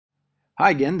Hi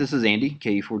again, this is Andy,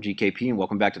 KE4GKP, and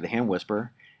welcome back to the Ham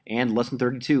Whisperer and Lesson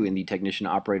 32 in the Technician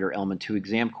Operator Element 2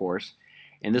 exam course.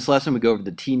 In this lesson, we go over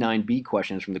the T9B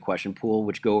questions from the question pool,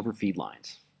 which go over feed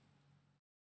lines.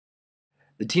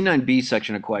 The T9B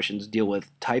section of questions deal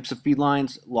with types of feed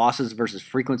lines, losses versus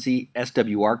frequency,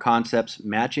 SWR concepts,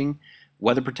 matching,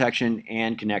 weather protection,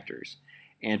 and connectors.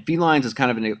 And feed lines is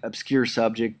kind of an obscure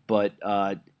subject, but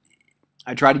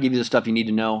I try to give you the stuff you need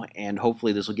to know, and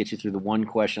hopefully this will get you through the one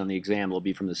question on the exam. It'll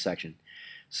be from this section.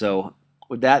 So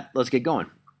with that, let's get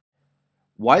going.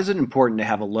 Why is it important to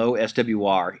have a low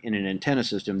SWR in an antenna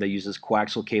system that uses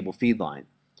coaxial cable feed line?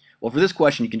 Well, for this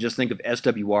question, you can just think of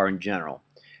SWR in general.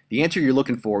 The answer you're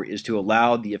looking for is to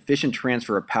allow the efficient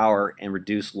transfer of power and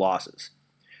reduce losses.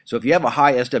 So if you have a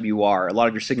high SWR, a lot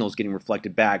of your signal is getting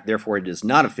reflected back, therefore it is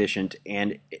not efficient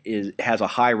and has a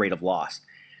high rate of loss.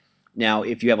 Now,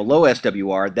 if you have a low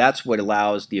SWR, that's what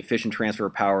allows the efficient transfer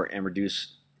of power and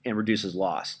reduces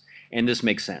loss. And this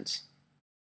makes sense.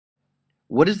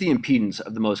 What is the impedance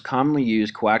of the most commonly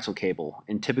used coaxial cable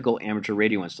in typical amateur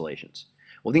radio installations?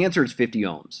 Well, the answer is 50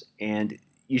 ohms. And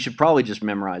you should probably just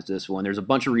memorize this one. There's a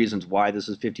bunch of reasons why this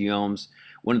is 50 ohms.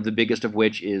 One of the biggest of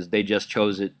which is they just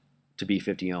chose it to be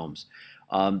 50 ohms.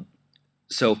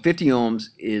 So 50 ohms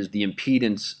is the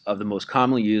impedance of the most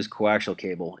commonly used coaxial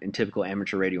cable in typical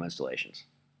amateur radio installations.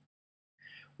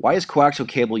 Why is coaxial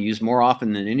cable used more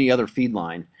often than any other feed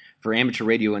line for amateur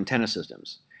radio antenna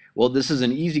systems? Well, this is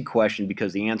an easy question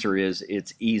because the answer is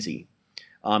it's easy.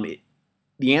 The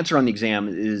answer on the exam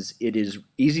is it is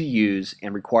easy to use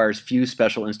and requires few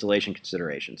special installation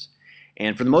considerations.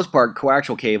 And for the most part,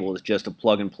 coaxial cable is just a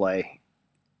plug and play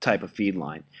type of feed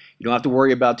line. You don't have to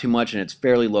worry about too much, and it's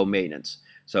fairly low maintenance.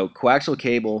 So coaxial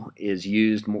cable is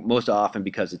used most often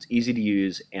because it's easy to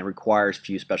use and requires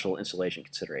few special installation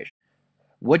considerations.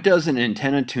 What does an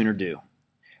antenna tuner do?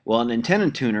 Well, an antenna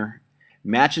tuner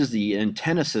matches the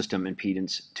antenna system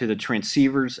impedance to the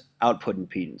transceiver's output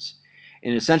impedance.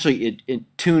 And essentially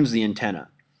it tunes the antenna.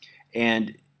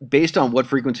 And based on what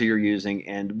frequency you're using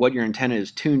and what your antenna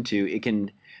is tuned to,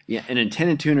 an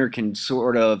antenna tuner can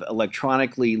sort of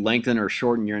electronically lengthen or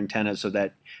shorten your antenna so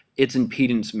that its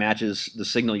impedance matches the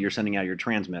signal you're sending out of your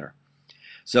transmitter.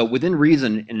 So within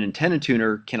reason, an antenna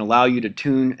tuner can allow you to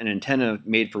tune an antenna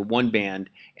made for one band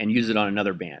and use it on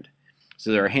another band.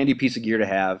 So they're a handy piece of gear to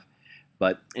have,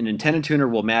 but an antenna tuner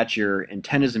will match your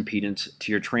antenna's impedance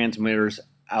to your transmitter's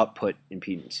output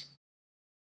impedance.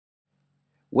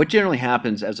 What generally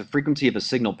happens as the frequency of a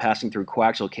signal passing through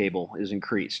coaxial cable is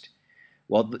increased?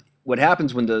 Well, what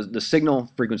happens when the signal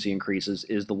frequency increases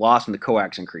is the loss in the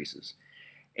coax increases.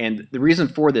 And the reason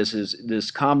for this is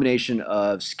this combination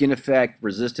of skin effect,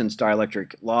 resistance,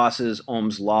 dielectric losses,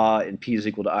 Ohm's law, and P is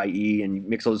equal to IE, and you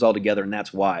mix those all together, and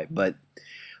that's why. But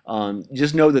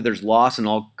just know that there's loss in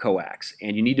all coax,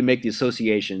 and you need to make the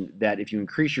association that if you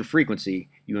increase your frequency,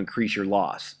 you increase your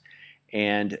loss.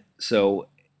 And so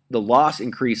the loss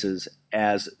increases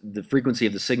as the frequency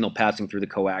of the signal passing through the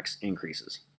coax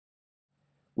increases.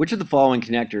 Which of the following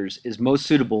connectors is most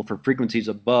suitable for frequencies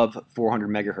above 400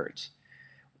 megahertz?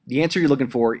 The answer you're looking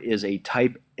for is a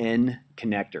type N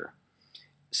connector.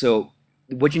 So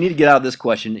what you need to get out of this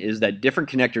question is that different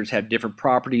connectors have different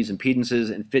properties, impedances,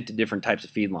 and fit to different types of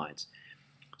feed lines.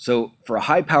 So for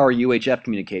high power UHF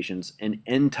communications, an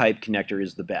N-type connector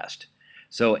is the best.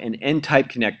 So an N-type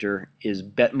connector is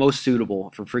most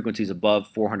suitable for frequencies above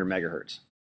 400 megahertz.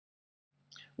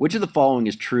 Which of the following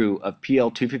is true of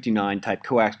PL259 type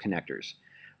coax connectors?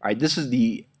 All right, this is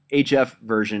the HF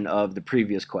version of the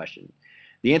previous question.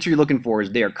 The answer you're looking for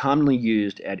is they are commonly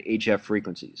used at HF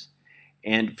frequencies.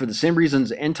 And for the same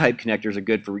reasons N-type connectors are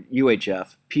good for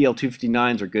UHF,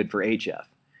 PL259s are good for HF.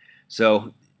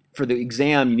 So for the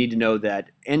exam, you need to know that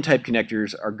N-type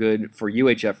connectors are good for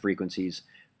UHF frequencies.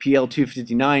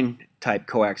 PL259 type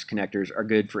coax connectors are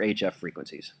good for HF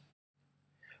frequencies.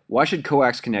 Why should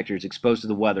coax connectors exposed to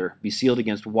the weather be sealed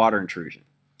against water intrusion?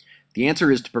 The answer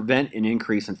is to prevent an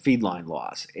increase in feed line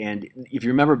loss. And if you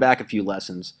remember back a few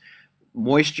lessons,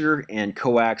 moisture and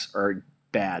coax are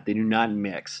bad. They do not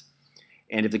mix.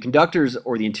 And if the conductors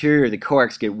or the interior of the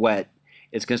coax get wet,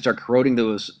 it's going to start corroding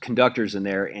those conductors in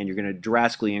there, and you're going to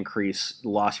drastically increase the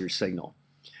loss of your signal.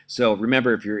 So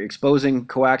remember, if you're exposing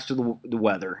coax to the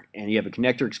weather and you have a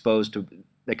connector exposed to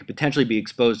that could potentially be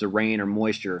exposed to rain or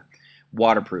moisture,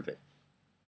 waterproof it.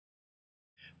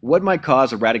 What might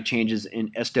cause erratic changes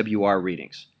in SWR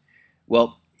readings?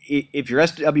 Well, if your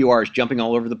SWR is jumping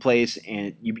all over the place,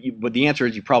 but the answer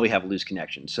is you probably have a loose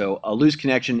connection. So a loose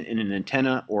connection in an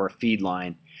antenna or a feed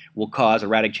line will cause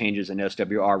erratic changes in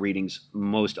SWR readings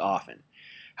most often.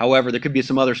 However, there could be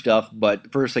some other stuff, but the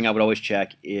first thing I would always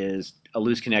check is a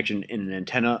loose connection in an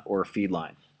antenna or a feed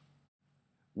line.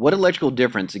 What electrical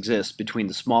difference exists between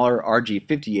the smaller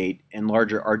RG58 and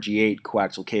larger RG8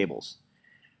 coaxial cables?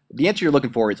 The answer you're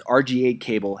looking for is RG8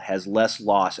 cable has less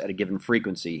loss at a given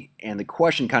frequency, and the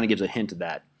question kind of gives a hint of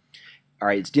that. All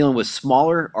right, it's dealing with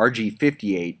smaller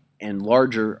RG58 and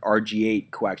larger RG8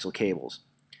 coaxial cables.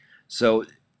 So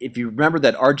if you remember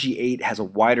that RG8 has a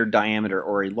wider diameter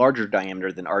or a larger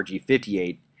diameter than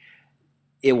RG58,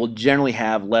 it will generally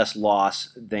have less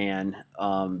loss than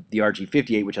the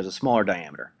RG58, which has a smaller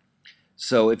diameter.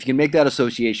 So if you can make that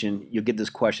association, you'll get this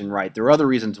question right. There are other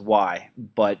reasons why,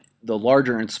 but the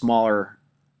larger and smaller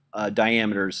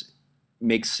diameters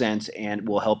make sense and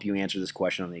will help you answer this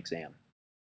question on the exam.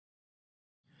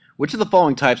 Which of the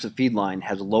following types of feed line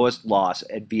has the lowest loss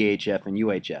at VHF and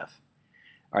UHF?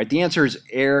 All right, the answer is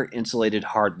air-insulated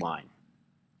hard line.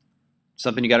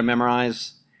 Something you got to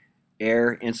memorize.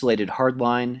 Air-insulated hard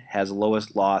line has the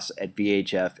lowest loss at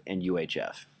VHF and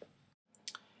UHF.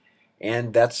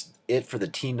 And that's it for the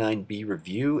T9B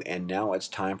review, and now it's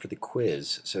time for the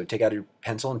quiz. So take out your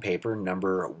pencil and paper,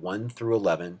 number 1 through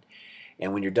 11,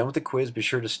 and when you're done with the quiz, be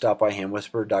sure to stop by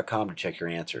handwhisperer.com to check your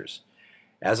answers.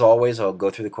 As always, I'll go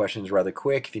through the questions rather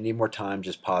quick. If you need more time,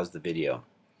 just pause the video.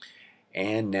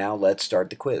 And now let's start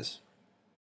the quiz.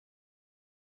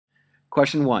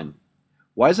 Question 1.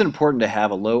 Why is it important to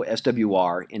have a low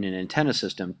SWR in an antenna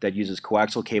system that uses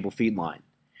coaxial cable feed line?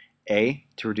 A.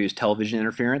 To reduce television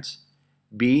interference.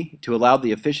 B. To allow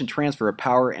the efficient transfer of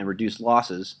power and reduce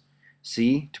losses.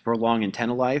 C. To prolong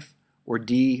antenna life. Or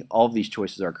D. All of these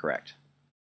choices are correct.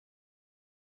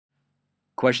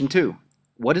 Question 2.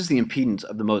 What is the impedance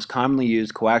of the most commonly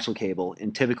used coaxial cable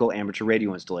in typical amateur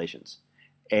radio installations?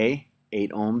 A.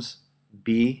 8 ohms.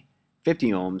 B.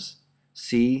 50 ohms.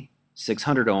 C.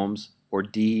 600 ohms. Or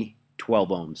D. 12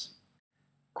 ohms.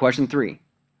 Question 3.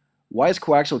 Why is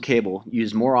coaxial cable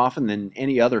used more often than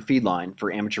any other feed line for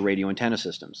amateur radio antenna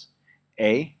systems?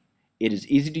 A. It is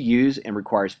easy to use and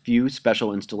requires few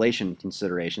special installation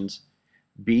considerations.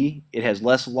 B. It has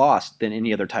less loss than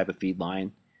any other type of feed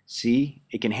line. C.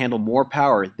 It can handle more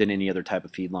power than any other type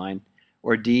of feed line.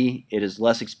 Or D. It is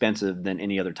less expensive than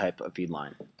any other type of feed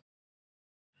line.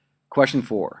 Question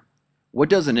 4. What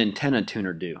does an antenna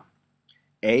tuner do?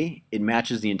 A. It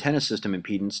matches the antenna system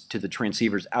impedance to the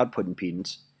transceiver's output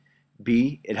impedance.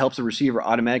 B. It helps the receiver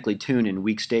automatically tune in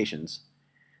weak stations.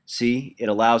 C. It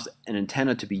allows an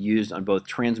antenna to be used on both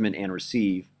transmit and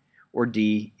receive. Or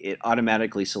D. It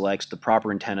automatically selects the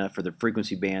proper antenna for the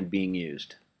frequency band being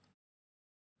used.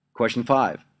 Question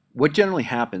 5. What generally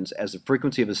happens as the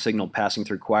frequency of a signal passing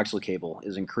through coaxial cable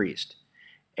is increased?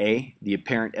 A. The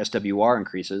apparent SWR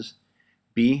increases.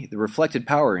 B. The reflected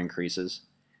power increases.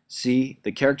 C.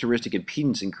 The characteristic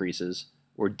impedance increases.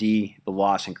 Or D. The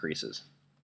loss increases.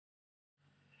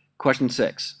 Question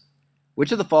 6.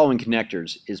 Which of the following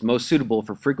connectors is most suitable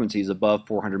for frequencies above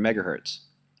 400 MHz?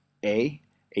 A.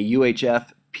 A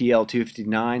UHF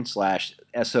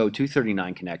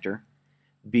PL259/SO239 connector.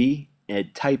 B. A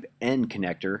type N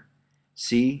connector.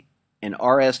 C. An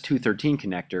RS213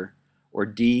 connector. Or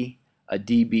D. A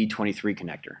DB23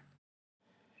 connector.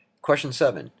 Question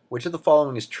 7. Which of the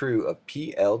following is true of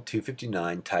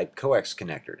PL259 type coax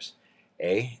connectors?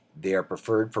 A. They are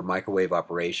preferred for microwave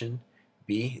operation.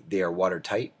 B. They are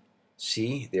watertight.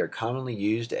 C. They are commonly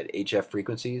used at HF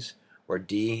frequencies. Or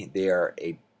D. They are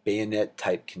a bayonet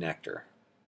type connector.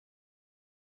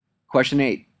 Question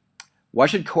 8. Why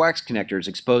should coax connectors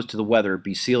exposed to the weather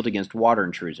be sealed against water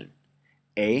intrusion?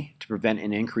 A. To prevent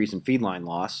an increase in feedline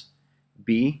loss.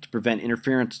 B. To prevent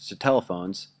interference to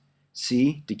telephones.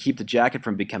 C. To keep the jacket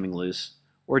from becoming loose.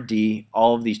 Or D.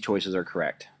 All of these choices are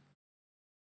correct.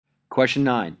 Question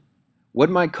 9. What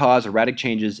might cause erratic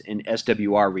changes in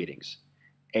SWR readings?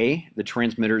 A. The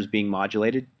transmitter is being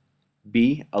modulated.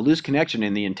 B. A loose connection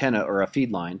in the antenna or a feed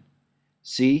line.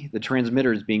 C. The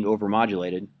transmitter is being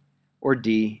over-modulated. Or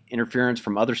D. Interference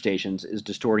from other stations is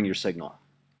distorting your signal.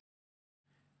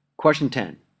 Question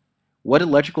 10. What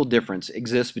electrical difference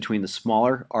exists between the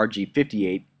smaller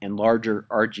RG58 and larger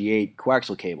RG8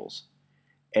 coaxial cables?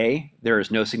 A. There is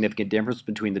no significant difference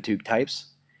between the two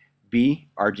types. B.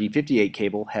 RG58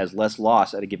 cable has less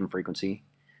loss at a given frequency.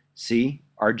 C.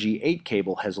 RG8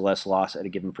 cable has less loss at a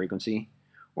given frequency.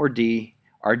 Or D.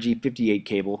 RG58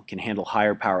 cable can handle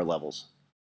higher power levels.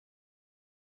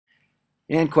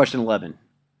 And question 11.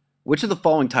 Which of the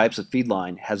following types of feed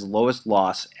line has the lowest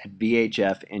loss at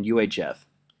VHF and UHF?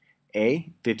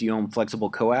 A. 50 ohm flexible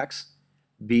coax.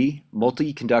 B.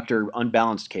 Multi-conductor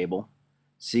unbalanced cable.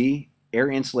 C.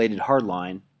 Air-insulated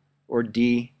hardline. Or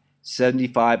D.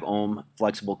 75 ohm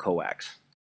flexible coax.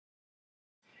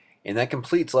 And that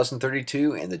completes Lesson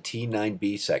 32 and the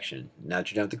T9B section. Now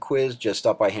that you're done with the quiz, just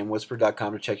stop by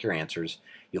hamwhisper.com to check your answers.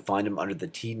 You'll find them under the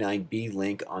T9B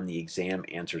link on the exam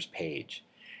answers page.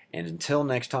 And until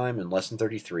next time in Lesson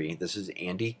 33, this is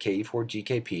Andy,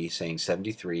 KE4GKP, saying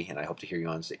 73, and I hope to hear you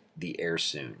on the air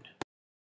soon.